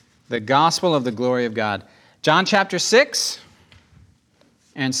The gospel of the glory of God. John chapter 6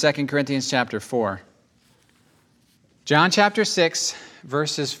 and 2 Corinthians chapter 4. John chapter 6,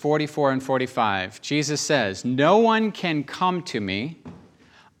 verses 44 and 45. Jesus says, "No one can come to me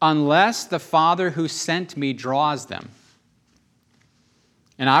unless the Father who sent me draws them.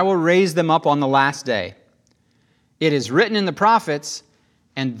 And I will raise them up on the last day. It is written in the prophets,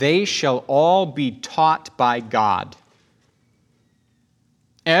 and they shall all be taught by God.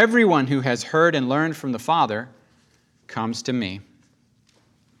 Everyone who has heard and learned from the Father comes to me.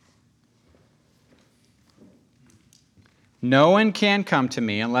 No one can come to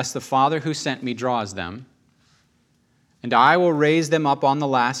me unless the Father who sent me draws them, and I will raise them up on the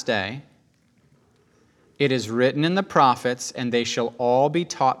last day. It is written in the prophets, and they shall all be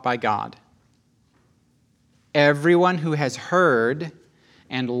taught by God. Everyone who has heard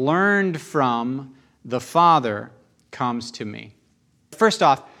and learned from the Father comes to me." First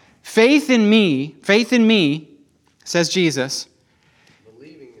off, faith in me, says Jesus,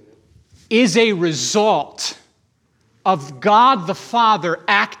 is a result of God the Father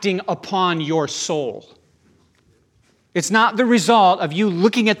acting upon your soul. It's not the result of you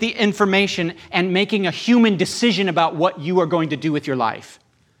looking at the information and making a human decision about what you are going to do with your life.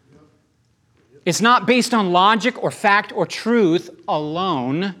 It's not based on logic or fact or truth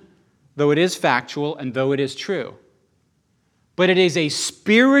alone, though it is factual and though it is true. But it is a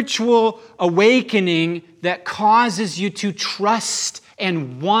spiritual awakening that causes you to trust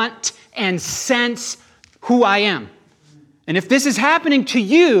and want and sense who I am. And if this is happening to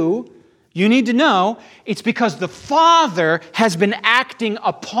you, you need to know it's because the Father has been acting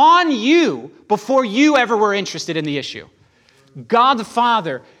upon you before you ever were interested in the issue. God the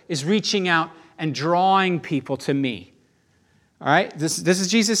Father is reaching out and drawing people to me. All right? This is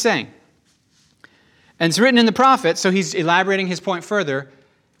Jesus saying. And it's written in the prophets, so he's elaborating his point further.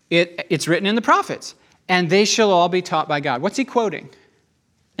 It's written in the prophets, and they shall all be taught by God. What's he quoting?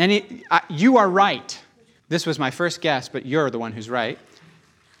 And you are right. This was my first guess, but you're the one who's right.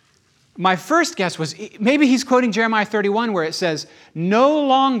 My first guess was maybe he's quoting Jeremiah 31 where it says, "No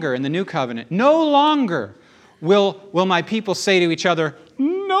longer," in the new covenant, "no longer will my people say to each other,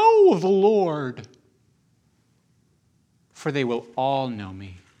 'Know the Lord,' for they will all know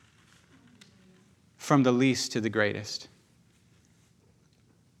me, from the least to the greatest."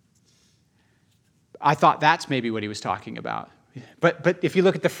 I thought that's maybe what he was talking about. But if you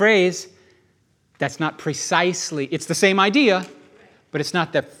look at the phrase, that's not precisely, it's the same idea, but it's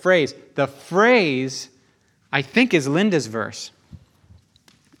not the phrase. The phrase, I think, is Linda's verse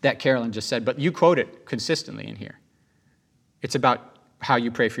that Carolyn just said, but you quote it consistently in here. It's about how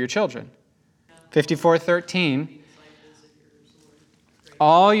you pray for your children. 54:13.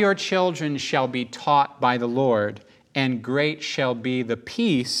 "All your children shall be taught by the Lord, and great shall be the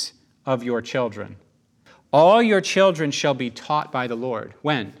peace of your children." All your children shall be taught by the Lord.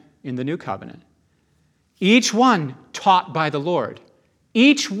 When? In the new covenant. Each one taught by the Lord.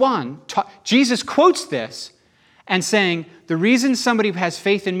 Each one taught. Jesus quotes this and saying, the reason somebody has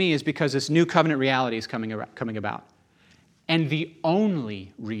faith in me is because this new covenant reality is coming about. And the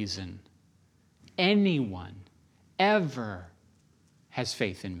only reason anyone ever has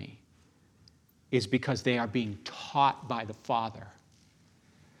faith in me is because they are being taught by the Father.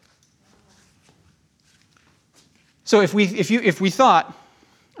 So if we thought,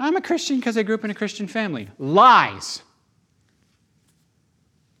 I'm a Christian because I grew up in a Christian family. Lies.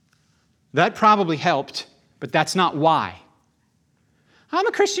 That probably helped, but that's not why. I'm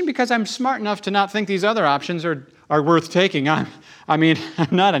a Christian because I'm smart enough to not think these other options are worth taking. I'm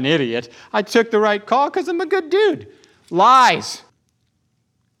not an idiot. I took the right call because I'm a good dude. Lies.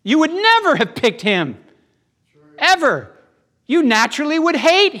 You would never have picked him. Ever. You naturally would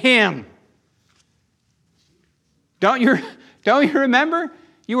hate him. Don't you remember?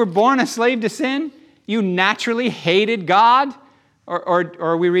 You were born a slave to sin. You naturally hated God. Or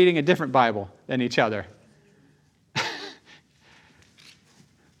are we reading a different Bible than each other?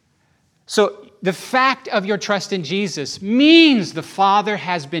 So the fact of your trust in Jesus means the Father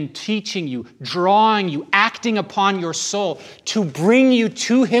has been teaching you, drawing you, acting upon your soul to bring you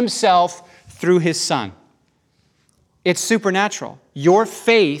to himself through his Son. It's supernatural. Your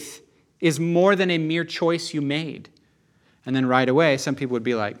faith is more than a mere choice you made. And then right away, some people would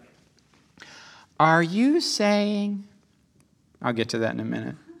be like, are you saying... I'll get to that in a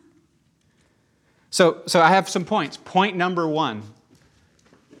minute. So I have some points. Point number 1.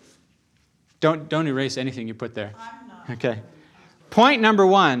 Don't erase anything you put there. I'm not. Okay. Point number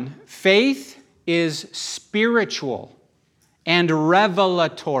 1, faith is spiritual and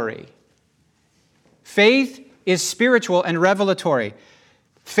revelatory. Faith is spiritual and revelatory.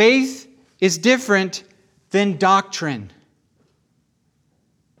 Faith is different than doctrine.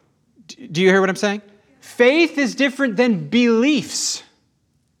 Do you hear what I'm saying? Faith is different than beliefs.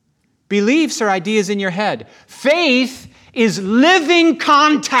 Beliefs are ideas in your head. Faith is living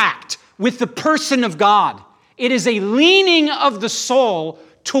contact with the person of God. It is a leaning of the soul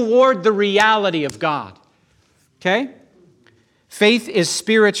toward the reality of God. Okay? Faith is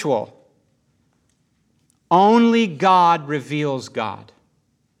spiritual. Only God reveals God.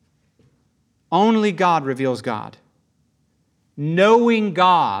 Only God reveals God. Knowing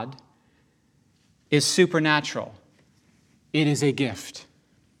God is supernatural. It is a gift.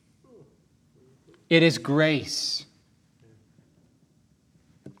 It is grace.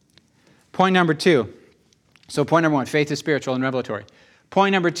 Point number 2. So point number 1, faith is spiritual and revelatory.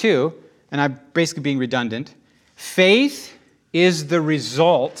 Point number 2, and I'm basically being redundant, faith is the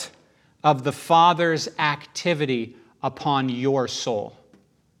result of the Father's activity upon your soul.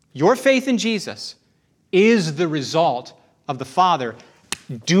 Your faith in Jesus is the result of the Father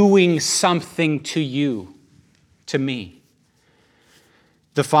doing something to you, to me.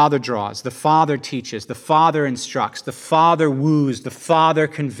 The Father draws, the Father teaches, the Father instructs, the Father woos, the Father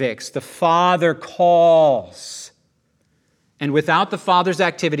convicts, the Father calls. And without the Father's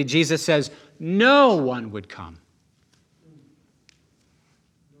activity, Jesus says, no one would come.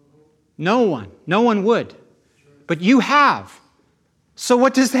 No one would. But you have. So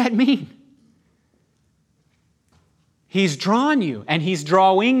what does that mean? He's drawn you, and He's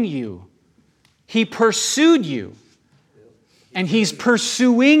drawing you. He pursued you, and He's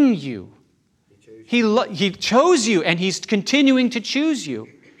pursuing you. He chose you, and He's continuing to choose you.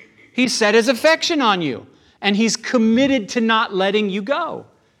 He set His affection on you, and He's committed to not letting you go.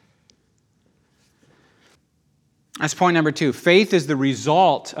 That's point number 2. Faith is the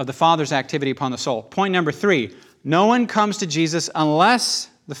result of the Father's activity upon the soul. Point number 3. No one comes to Jesus unless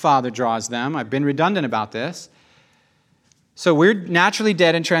the Father draws them. I've been redundant about this. So we're naturally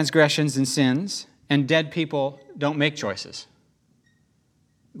dead in transgressions and sins, and dead people don't make choices.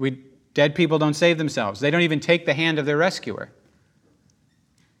 Dead people don't save themselves. They don't even take the hand of their rescuer.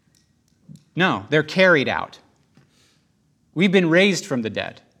 No, they're carried out. We've been raised from the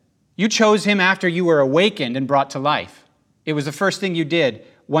dead. You chose Him after you were awakened and brought to life. It was the first thing you did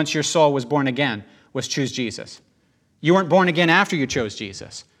once your soul was born again, was choose Jesus. You weren't born again after you chose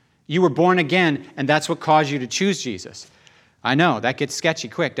Jesus. You were born again, and that's what caused you to choose Jesus. I know, that gets sketchy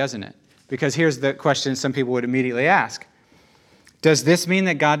quick, doesn't it? Because here's the question some people would immediately ask. Does this mean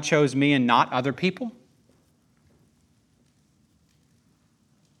that God chose me and not other people?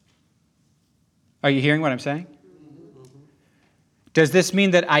 Are you hearing what I'm saying? Does this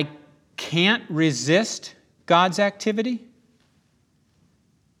mean that I can't resist God's activity?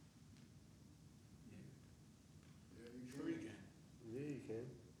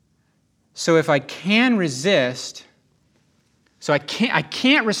 So if I can resist, so I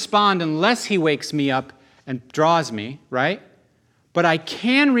can't respond unless He wakes me up and draws me, right? But I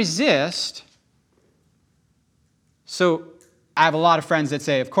can resist. So I have a lot of friends that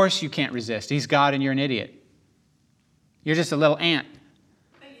say, of course you can't resist. He's God and you're an idiot. You're just a little ant.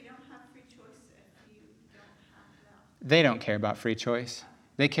 But you don't have free choice if you don't have that. They don't care about free choice.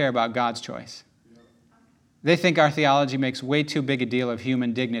 They care about God's choice. They think our theology makes way too big a deal of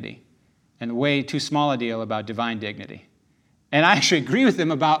human dignity and way too small a deal about divine dignity. And I actually agree with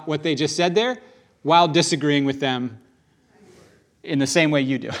them about what they just said there while disagreeing with them in the same way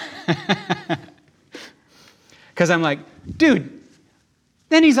you do. Because I'm like, dude,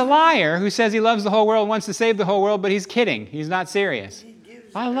 then he's a liar who says he loves the whole world, wants to save the whole world, but he's kidding. He's not serious.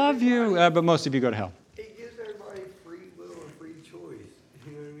 I love you, but most of you go to hell. He gives everybody free will and free choice.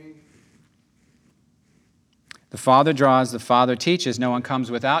 You know what I mean? The Father draws, the Father teaches. No one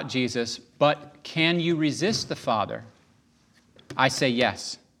comes without Jesus. But can you resist the Father? I say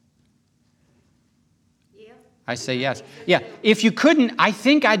yes. Yeah. I say yes. Yeah, if you couldn't, I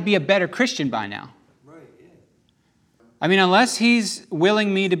think I'd be a better Christian by now. Right, yeah. I mean, unless He's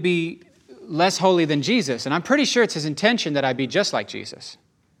willing me to be less holy than Jesus, and I'm pretty sure it's His intention that I be just like Jesus.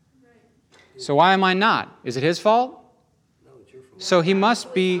 So why am I not? Is it His fault? No, it's your fault. So He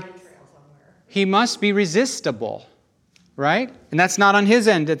must be resistible, right? And that's not on His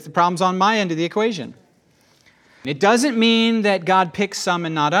end. The problem's on my end of the equation. It doesn't mean that God picks some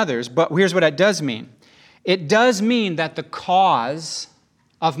and not others, but here's what it does mean. It does mean that the cause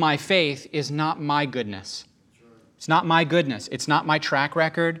of my faith is not my goodness. It's not my goodness. It's not my track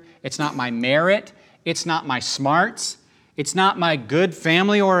record. It's not my merit. It's not my smarts. It's not my good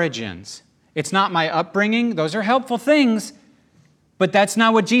family origins. It's not my upbringing. Those are helpful things, but that's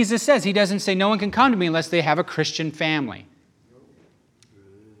not what Jesus says. He doesn't say no one can come to me unless they have a Christian family.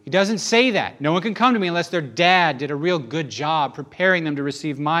 He doesn't say that. No one can come to me unless their dad did a real good job preparing them to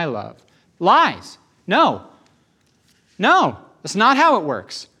receive my love. Lies. No. No, that's not how it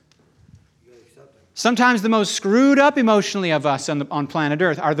works. Sometimes the most screwed up emotionally of us on planet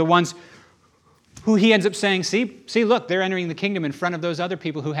Earth are the ones who he ends up saying, see, look, they're entering the kingdom in front of those other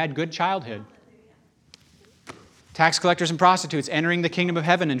people who had good childhood. Tax collectors and prostitutes entering the kingdom of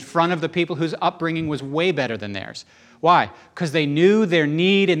heaven in front of the people whose upbringing was way better than theirs. Why? Because they knew their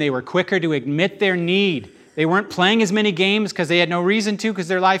need and they were quicker to admit their need. They weren't playing as many games because they had no reason to, because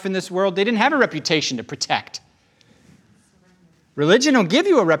their life in this world, they didn't have a reputation to protect. Religion will give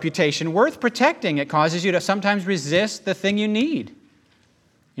you a reputation worth protecting. It causes you to sometimes resist the thing you need,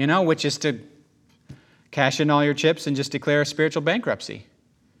 which is to cash in all your chips and just declare a spiritual bankruptcy.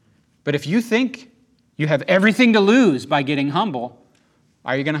 But if you think you have everything to lose by getting humble,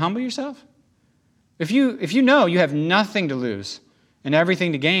 are you going to humble yourself? If you know you have nothing to lose and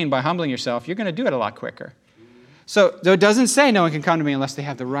everything to gain by humbling yourself, you're going to do it a lot quicker. So though it doesn't say no one can come to me unless they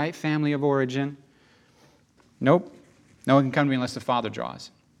have the right family of origin. Nope. No one can come to me unless the Father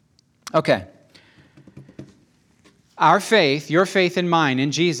draws. Okay. Our faith, your faith and mine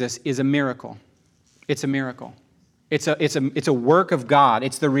in Jesus, is a miracle. It's a miracle. It's a work of God.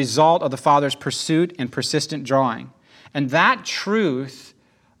 It's the result of the Father's pursuit and persistent drawing. And that truth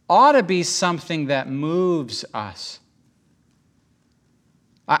ought to be something that moves us.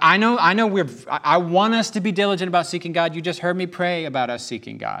 I know. I want us to be diligent about seeking God. You just heard me pray about us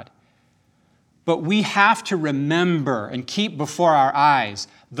seeking God. But we have to remember and keep before our eyes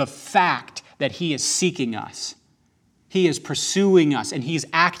the fact that He is seeking us. He is pursuing us, and He's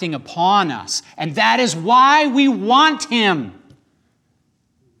acting upon us. And that is why we want Him.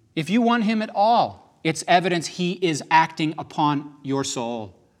 If you want Him at all, it's evidence He is acting upon your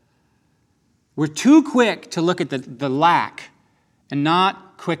soul. We're too quick to look at the lack and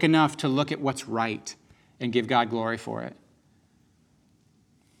not quick enough to look at what's right and give God glory for it.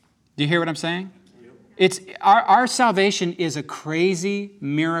 Do you hear what I'm saying? It's our salvation is a crazy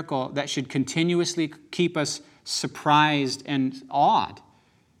miracle that should continuously keep us surprised and awed.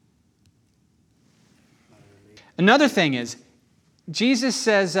 Another thing is, Jesus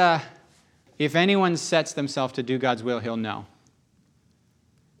says, if anyone sets themselves to do God's will, he'll know.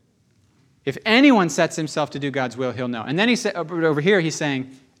 If anyone sets himself to do God's will, he'll know. And then he said, over here, he's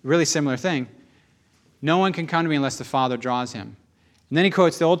saying a really similar thing. No one can come to me unless the Father draws him. And then he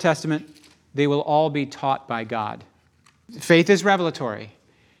quotes the Old Testament, they will all be taught by God. Faith is revelatory.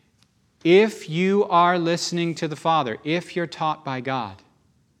 If you are listening to the Father, if you're taught by God,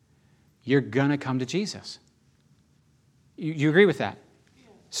 you're going to come to Jesus. You agree with that?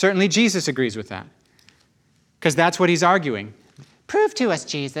 Certainly Jesus agrees with that. Because that's what he's arguing. Prove to us,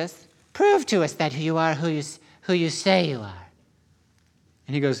 Jesus. Prove to us that you are who you say you are.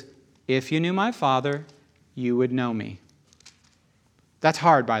 And he goes, if you knew my Father, you would know me. That's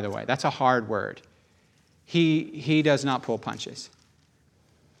hard, by the way. That's a hard word. He does not pull punches.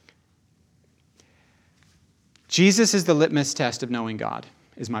 Jesus is the litmus test of knowing God,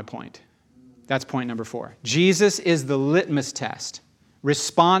 is my point. That's point number 4. Jesus is the litmus test.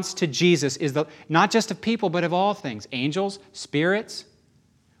 Response to Jesus is not just of people, but of all things. Angels, spirits,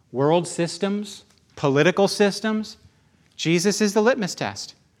 world systems, political systems. Jesus is the litmus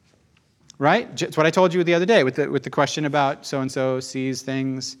test. Right? It's what I told you the other day with the question about so-and-so sees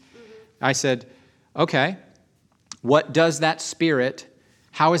things. I said, okay, what does that spirit,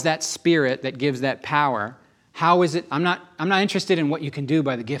 how is that spirit that gives that power, how is it, I'm not interested in what you can do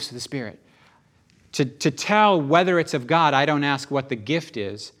by the gifts of the Spirit. To tell whether it's of God, I don't ask what the gift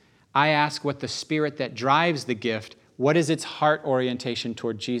is. I ask what the Spirit that drives the gift, what is its heart orientation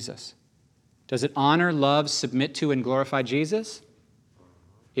toward Jesus? Does it honor, love, submit to, and glorify Jesus?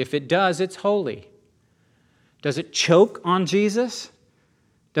 If it does, it's holy. Does it choke on Jesus?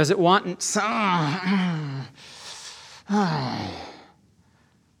 Does it want...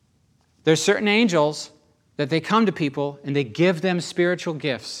 There's certain angels that they come to people and they give them spiritual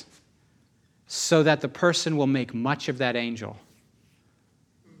gifts so that the person will make much of that angel.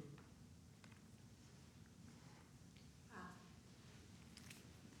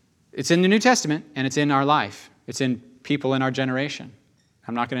 It's in the New Testament and it's in our life. It's in people in our generation.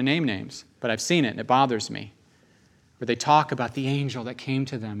 I'm not going to name names, but I've seen it and it bothers me. Where they talk about the angel that came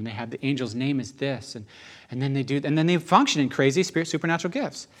to them and they have the angel's name is this and then they function in crazy supernatural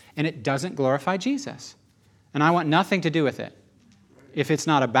gifts and it doesn't glorify Jesus. And I want nothing to do with it. If it's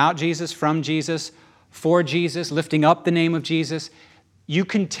not about Jesus, from Jesus, for Jesus, lifting up the name of Jesus, You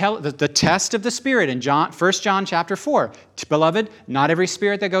can tell the test of the Spirit in 1 John chapter 4. Beloved, not every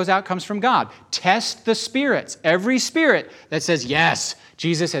spirit that goes out comes from God. Test the spirits. Every spirit that says, yes,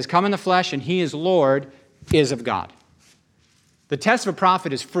 Jesus has come in the flesh and he is Lord, is of God. The test of a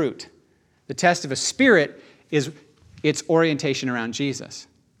prophet is fruit. The test of a spirit is its orientation around Jesus.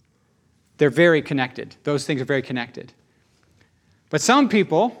 They're very connected. Those things are very connected. But some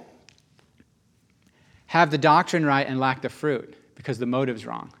people have the doctrine right and lack the fruit because the motive's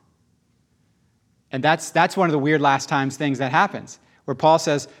wrong. And that's one of the weird last times things that happens, where Paul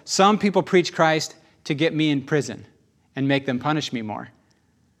says, some people preach Christ to get me in prison and make them punish me more.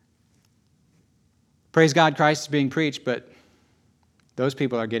 Praise God, Christ is being preached, but those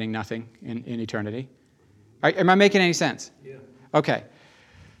people are getting nothing in eternity. Am I making any sense? Yeah. Okay.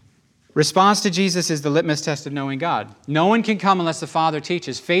 Response to Jesus is the litmus test of knowing God. No one can come unless the Father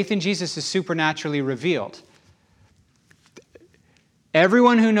teaches. Faith in Jesus is supernaturally revealed.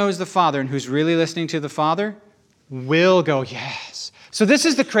 Everyone who knows the Father and who's really listening to the Father will go, yes. So this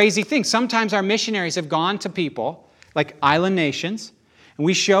is the crazy thing. Sometimes our missionaries have gone to people, like island nations, and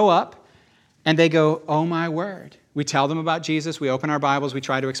we show up, and they go, oh my word. We tell them about Jesus, we open our Bibles, we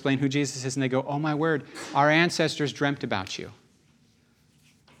try to explain who Jesus is, and they go, oh my word, our ancestors dreamt about you.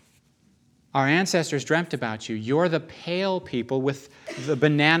 Our ancestors dreamt about you. You're the pale people with the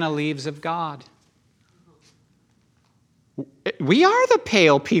banana leaves of God. We are the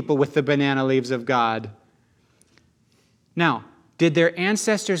pale people with the banana leaves of God. Now, did their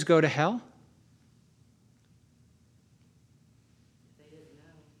ancestors go to hell?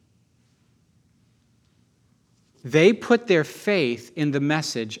 They put their faith in the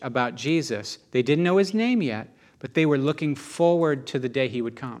message about Jesus. They didn't know his name yet, but they were looking forward to the day he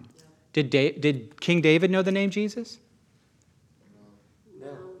would come. Did King David know the name Jesus? No.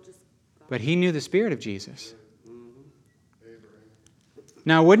 But he knew the Spirit of Jesus.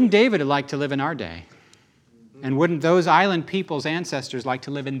 Now, wouldn't David like to live in our day? And wouldn't those island people's ancestors like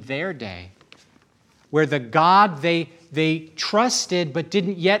to live in their day? Where the God they trusted but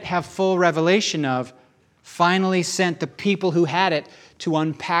didn't yet have full revelation of finally sent the people who had it to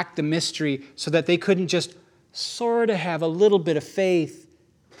unpack the mystery so that they couldn't just sort of have a little bit of faith,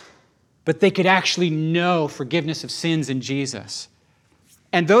 but they could actually know forgiveness of sins in Jesus.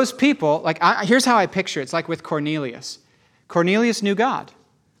 And those people, here's how I picture it. It's like with Cornelius. Cornelius knew God.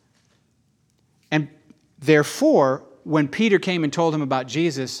 And therefore, when Peter came and told him about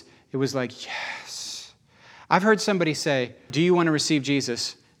Jesus, it was like, yes. I've heard somebody say, do you want to receive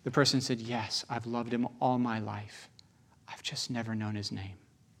Jesus? The person said, yes, I've loved him all my life. I've just never known his name.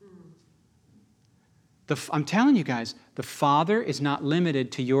 I'm telling you guys, the Father is not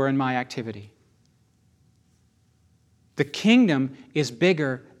limited to your and my activity. The kingdom is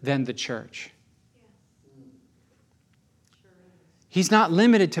bigger than the church. He's not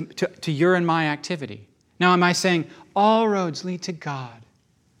limited to your and my activity. Now, am I saying all roads lead to God?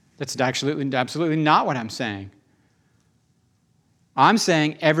 That's absolutely not what I'm saying. I'm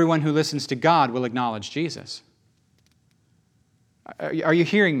saying everyone who listens to God will acknowledge Jesus. Are you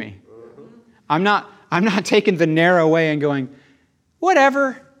hearing me? I'm not taking the narrow way and going,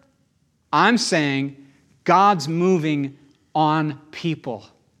 whatever. I'm saying God's moving on people.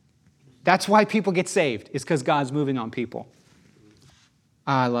 That's why people get saved, is because God's moving on people.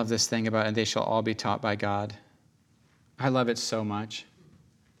 I love this thing about, and they shall all be taught by God. I love it so much.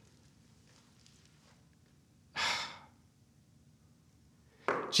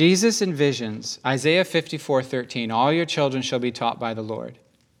 Jesus envisions, Isaiah 54:13, all your children shall be taught by the Lord.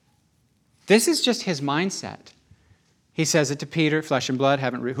 This is just his mindset. He says it to Peter, flesh and blood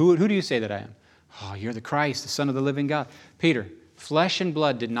haven't... Who do you say that I am? Oh, you're the Christ, the Son of the living God. Peter, flesh and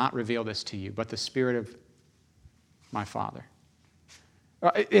blood did not reveal this to you, but the Spirit of my Father.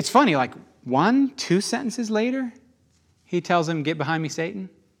 It's funny, 2 sentences later, he tells him, get behind me, Satan.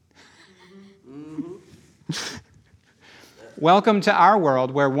 Mm-hmm. Welcome to our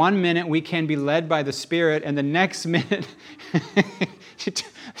world where 1 minute we can be led by the Spirit and the next minute,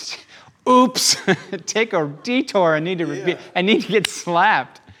 oops, take a detour and need to get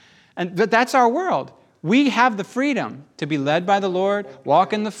slapped. But that's our world. We have the freedom to be led by the Lord,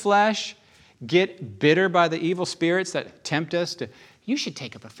 walk in the flesh, get bitter by the evil spirits that tempt us to... You should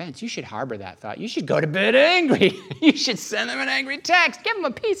take up offense. You should harbor that thought. You should go to bed angry. You should send them an angry text. Give them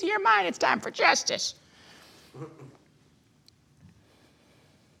a piece of your mind. It's time for justice.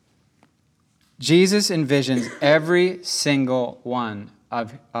 Jesus envisions every single one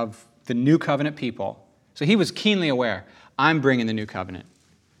of the new covenant people. So he was keenly aware, I'm bringing the new covenant.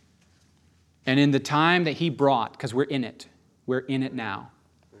 And in the time that he brought, because we're in it now.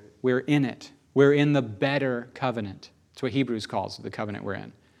 We're in it. We're in the better covenant. That's what Hebrews calls the covenant we're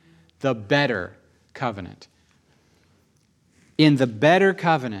in. The better covenant. In the better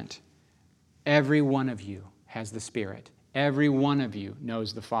covenant, every one of you has the Spirit. Every one of you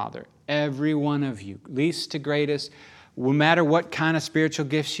knows the Father. Every one of you, least to greatest, no matter what kind of spiritual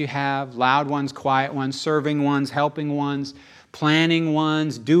gifts you have, loud ones, quiet ones, serving ones, helping ones, planning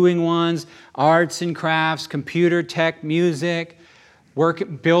ones, doing ones, arts and crafts, computer tech, music,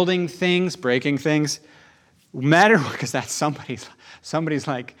 building things, breaking things, no matter what, because that's somebody's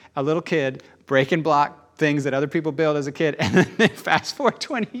like a little kid breaking block things that other people build as a kid, and then they fast forward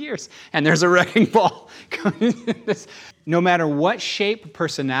 20 years, and there's a wrecking ball. No matter what shape,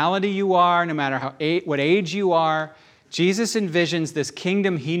 personality you are, no matter what age you are, Jesus envisions this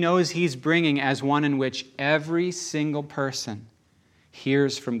kingdom he knows he's bringing as one in which every single person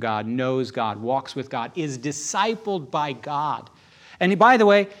hears from God, knows God, walks with God, is discipled by God. And by the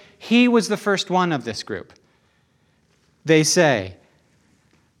way, he was the first one of this group. They say,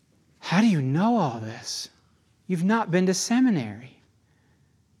 how do you know all this? You've not been to seminary.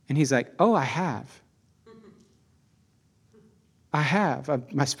 And he's like, oh, I have. I have.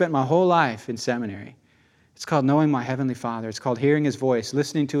 I spent my whole life in seminary. It's called knowing my Heavenly Father. It's called hearing His voice,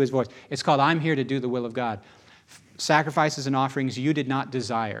 listening to His voice. It's called I'm here to do the will of God. Sacrifices and offerings you did not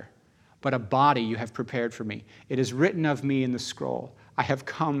desire, but a body you have prepared for me. It is written of me in the scroll. I have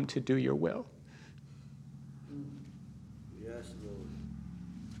come to do your will. Yes, Lord.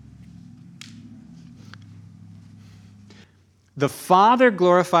 The Father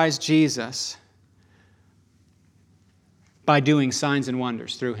glorifies Jesus by doing signs and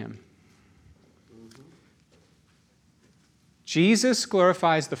wonders through Him. Jesus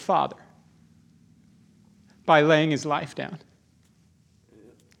glorifies the Father by laying His life down.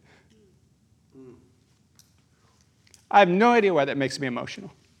 I have no idea why that makes me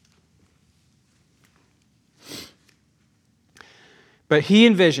emotional. But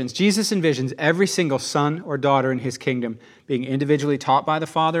Jesus envisions every single son or daughter in His kingdom being individually taught by the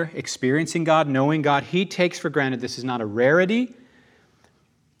Father, experiencing God, knowing God. He takes for granted this is not a rarity.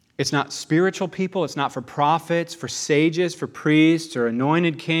 It's not spiritual people. It's not for prophets, for sages, for priests, or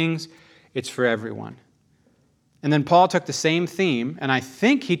anointed kings. It's for everyone. And then Paul took the same theme, and I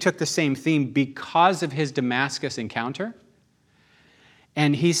think he took the same theme because of his Damascus encounter.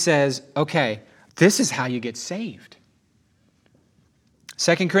 And he says, okay, this is how you get saved.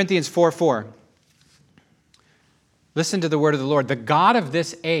 2 Corinthians 4:4. Listen to the word of the Lord. The God of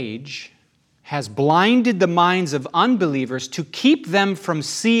this age has blinded the minds of unbelievers to keep them from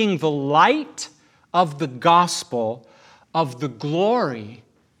seeing the light of the gospel of the glory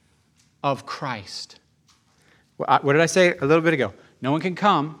of Christ. What did I say a little bit ago? No one can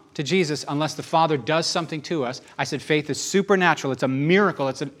come to Jesus unless the Father does something to us. I said faith is supernatural. It's a miracle.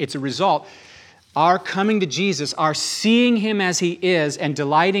 It's a result. Our coming to Jesus, our seeing Him as He is and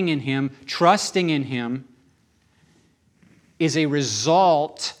delighting in Him, trusting in Him, is a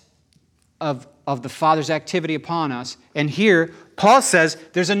result of the Father's activity upon us. And here, Paul says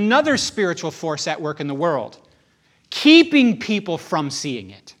there's another spiritual force at work in the world, keeping people from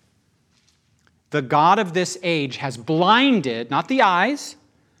seeing it. The God of this age has blinded, not the eyes,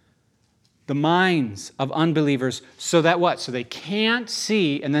 the minds of unbelievers, so that what? So they can't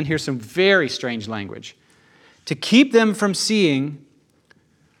see, and then here's some very strange language, to keep them from seeing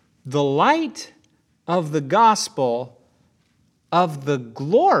the light of the gospel of the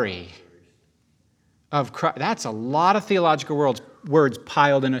glory of Christ. That's a lot of theological words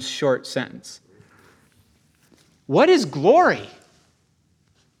piled in a short sentence. What is glory?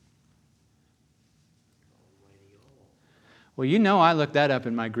 Well, you know I looked that up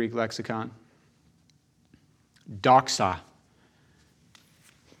in my Greek lexicon. Doxa.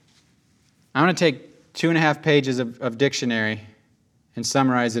 I'm going to take 2.5 pages of dictionary and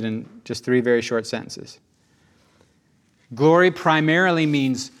summarize it in just 3 very short sentences. Glory primarily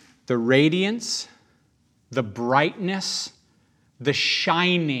means the radiance, the brightness, the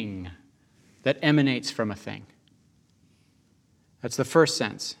shining that emanates from a thing. That's the first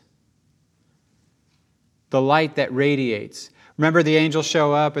sense. The light that radiates. Remember the angels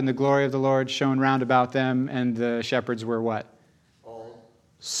show up and the glory of the Lord shone round about them, and the shepherds were what?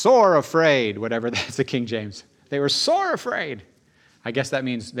 Sore afraid, whatever that's the King James. They were sore afraid. I guess that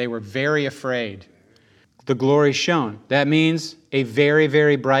means they were very afraid. The glory shone. That means a very,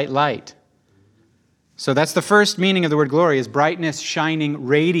 very bright light. So that's the first meaning of the word glory, is brightness, shining,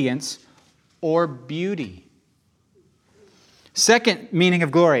 radiance, or beauty. Second meaning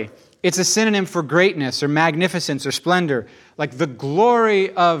of glory, it's a synonym for greatness or magnificence or splendor. Like the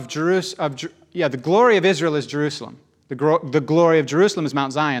glory of Jerusalem. The glory of Israel is Jerusalem. The glory of Jerusalem is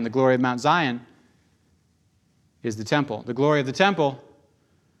Mount Zion. The glory of Mount Zion is the temple. The glory of the temple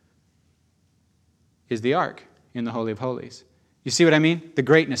is the ark in the Holy of Holies. You see what I mean? The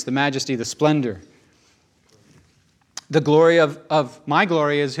greatness, the majesty, the splendor. The glory of my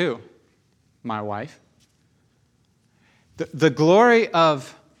glory is who? My wife. The glory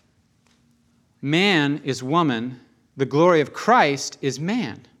of man is woman. The glory of Christ is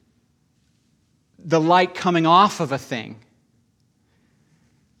man. The light coming off of a thing.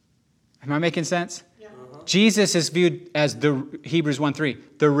 Am I making sense? Yeah. Jesus is viewed as the Hebrews 1:3,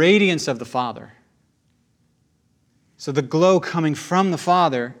 the radiance of the Father. So the glow coming from the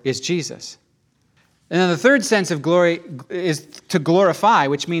Father is Jesus. And then the third sense of glory is to glorify,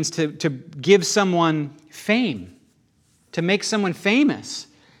 which means to give someone fame, to make someone famous,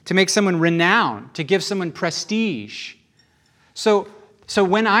 to make someone renowned, to give someone prestige. So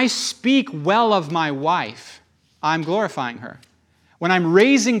when I speak well of my wife, I'm glorifying her. When I'm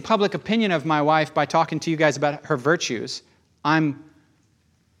raising public opinion of my wife by talking to you guys about her virtues, I'm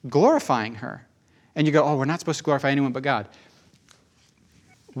glorifying her. And you go, oh, we're not supposed to glorify anyone but God.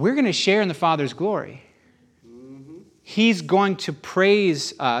 We're going to share in the Father's glory. He's going to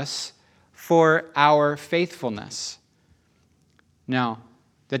praise us for our faithfulness. Now,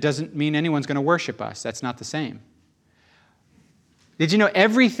 that doesn't mean anyone's going to worship us. That's not the same. Did you know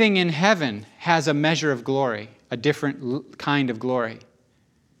everything in heaven has a measure of glory, a different kind of glory?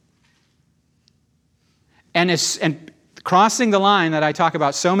 And crossing the line that I talk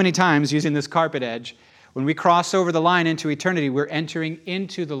about so many times using this carpet edge, when we cross over the line into eternity, we're entering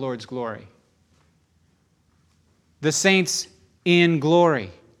into the Lord's glory. The saints in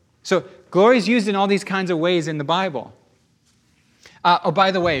glory. So glory is used in all these kinds of ways in the Bible. Oh,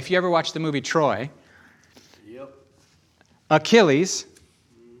 by the way, if you ever watched the movie Troy, yep. Achilles,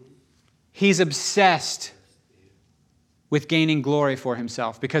 he's obsessed with gaining glory for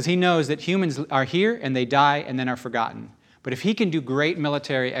himself because he knows that humans are here and they die and then are forgotten. But if he can do great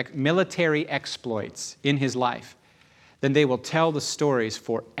military exploits in his life, then they will tell the stories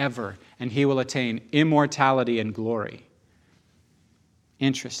forever and he will attain immortality and glory.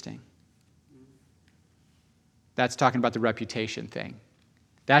 Interesting. That's talking about the reputation thing.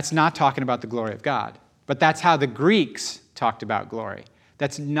 That's not talking about the glory of God. But that's how the Greeks talked about glory.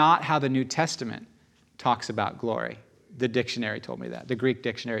 That's not how the New Testament talks about glory. The dictionary told me that. The Greek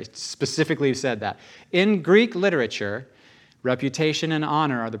dictionary specifically said that. In Greek literature, reputation and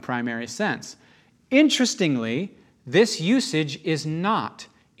honor are the primary sense. Interestingly, this usage is not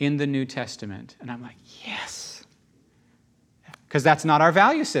in the New Testament. And I'm like, yes. Because that's not our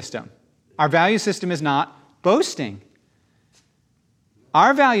value system. Our value system is not boasting.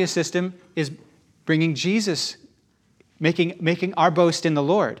 Our value system is bringing Jesus, making our boast in the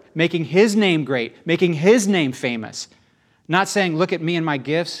Lord, making His name great, making His name famous. Not saying, look at me and my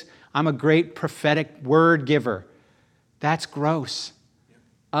gifts. I'm a great prophetic word giver. That's gross.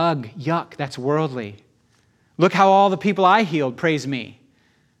 Ugh, yuck, that's worldly. Look how all the people I healed praise me.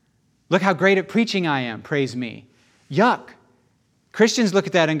 Look how great at preaching I am, praise me. Yuck. Christians look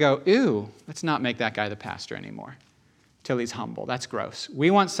at that and go, ew, let's not make that guy the pastor anymore till he's humble. That's gross.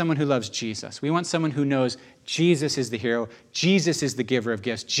 We want someone who loves Jesus. We want someone who knows Jesus is the hero. Jesus is the giver of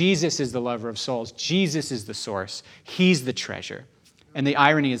gifts. Jesus is the lover of souls. Jesus is the source. He's the treasure. And the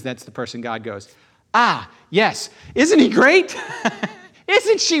irony is that's the person God goes, ah, yes, isn't he great?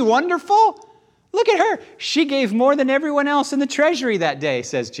 Isn't she wonderful? Look at her. She gave more than everyone else in the treasury that day,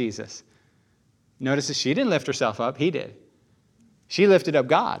 says Jesus. Notice that she didn't lift herself up. He did. She lifted up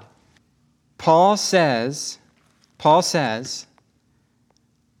God. Paul says,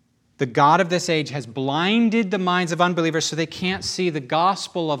 the God of this age has blinded the minds of unbelievers so they can't see the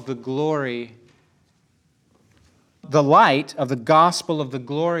gospel of the glory, the light of the gospel of the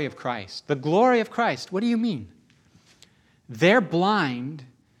glory of Christ. The glory of Christ. What do you mean? They're blind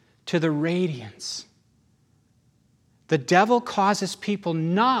to the radiance. The devil causes people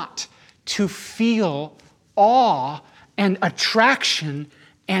not to feel awe and attraction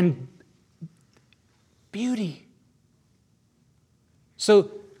and beauty. So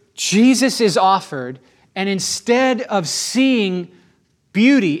Jesus is offered, and instead of seeing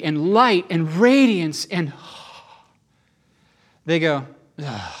beauty and light and radiance and they go,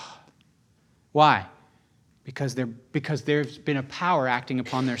 ugh. Why? Because there's been a power acting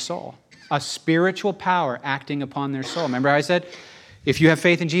upon their soul. A spiritual power acting upon their soul. Remember how I said, if you have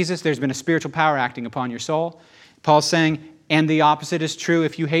faith in Jesus, there's been a spiritual power acting upon your soul. Paul's saying, and the opposite is true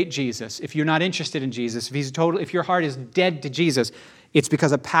if you hate Jesus, if you're not interested in Jesus, if your heart is dead to Jesus, it's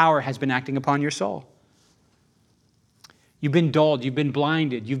because a power has been acting upon your soul. You've been dulled, you've been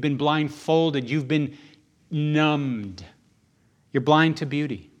blinded, you've been blindfolded, you've been numbed. You're blind to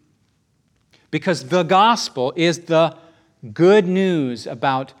beauty. Because the gospel is the good news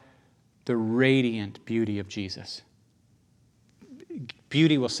about the radiant beauty of Jesus.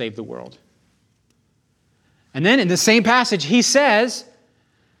 Beauty will save the world. And then in the same passage, he says,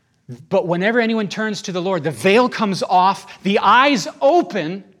 but whenever anyone turns to the Lord, the veil comes off, the eyes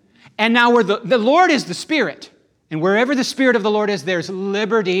open, and now the Lord is the Spirit. And wherever the Spirit of the Lord is, there's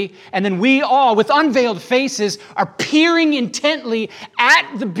liberty. And then we all, with unveiled faces, are peering intently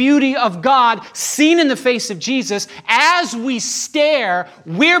at the beauty of God seen in the face of Jesus. As we stare,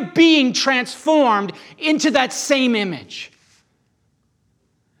 we're being transformed into that same image.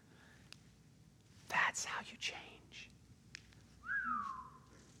 That's how you change.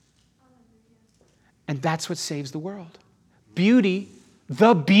 And that's what saves the world. Beauty,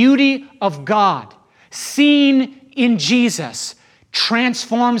 the beauty of God, seen in Jesus,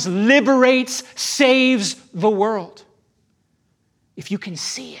 transforms, liberates, saves the world. If you can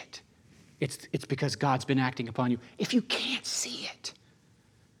see it, it's because God's been acting upon you. If you can't see it,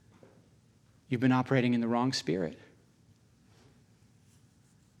 you've been operating in the wrong spirit.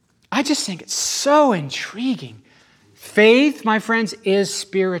 I just think it's so intriguing. Faith, my friends, is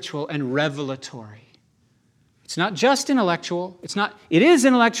spiritual and revelatory. It's not just intellectual. It is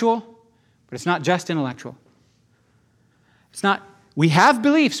intellectual, but it's not just intellectual. It's not, we have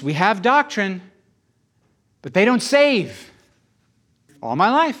beliefs, we have doctrine, but they don't save. All my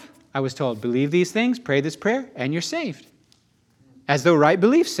life, I was told, believe these things, pray this prayer, and you're saved. As though right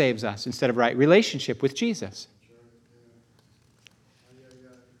belief saves us instead of right relationship with Jesus.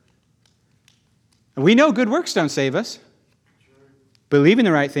 And we know good works don't save us. Believing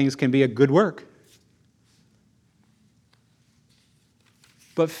the right things can be a good work.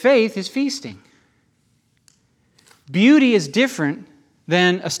 But faith is feasting. Beauty is different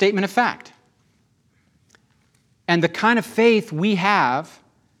than a statement of fact. And the kind of faith we have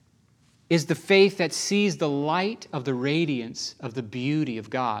is the faith that sees the light of the radiance of the beauty of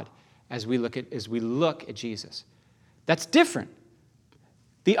God as we look at Jesus. That's different.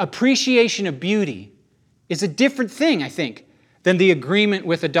 The appreciation of beauty is a different thing, I think, than the agreement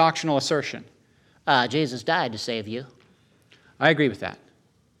with a doctrinal assertion. Jesus died to save you. I agree with that.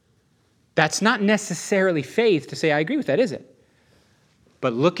 That's not necessarily faith to say I agree with that, is it?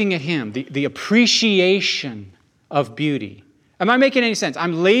 But looking at him, the appreciation of beauty. Am I making any sense?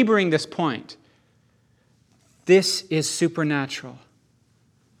 I'm laboring this point. This is supernatural.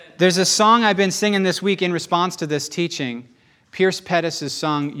 There's a song I've been singing this week in response to this teaching. Pierce Pettis'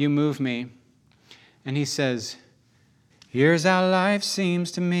 song, You Move Me. And he says, here's how life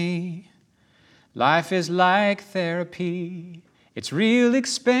seems to me. Life is like therapy. It's real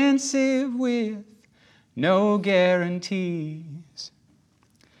expensive with no guarantees.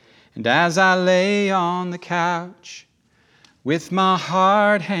 And as I lay on the couch with my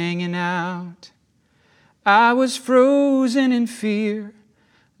heart hanging out, I was frozen in fear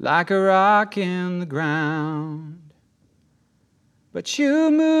like a rock in the ground. But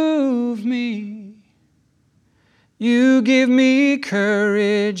you move me. You give me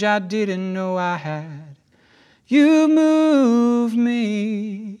courage I didn't know I had. You move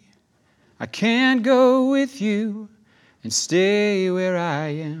me. I can't go with you and stay where I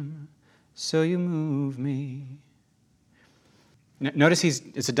am, so you move me. Notice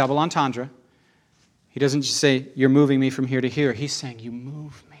it's a double entendre. He doesn't just say, you're moving me from here to here. He's saying, you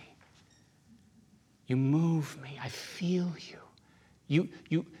move me. You move me. I feel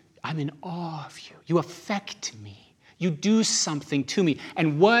you. I'm in awe of you. You affect me. You do something to me.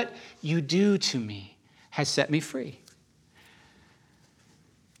 And what you do to me has set me free.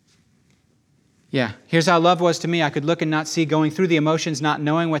 Yeah, here's how love was to me. I could look and not see, going through the emotions, not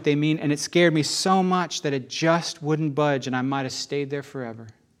knowing what they mean, and it scared me so much that it just wouldn't budge, and I might have stayed there forever,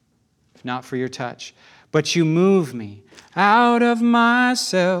 if not for your touch. But you move me out of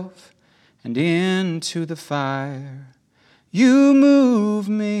myself and into the fire. You move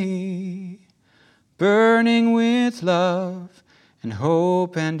me, burning with love and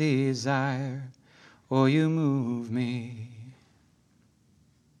hope and desire. Oh, you move me.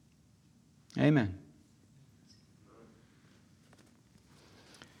 Amen.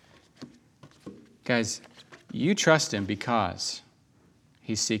 Guys, you trust him because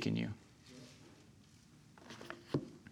he's seeking you.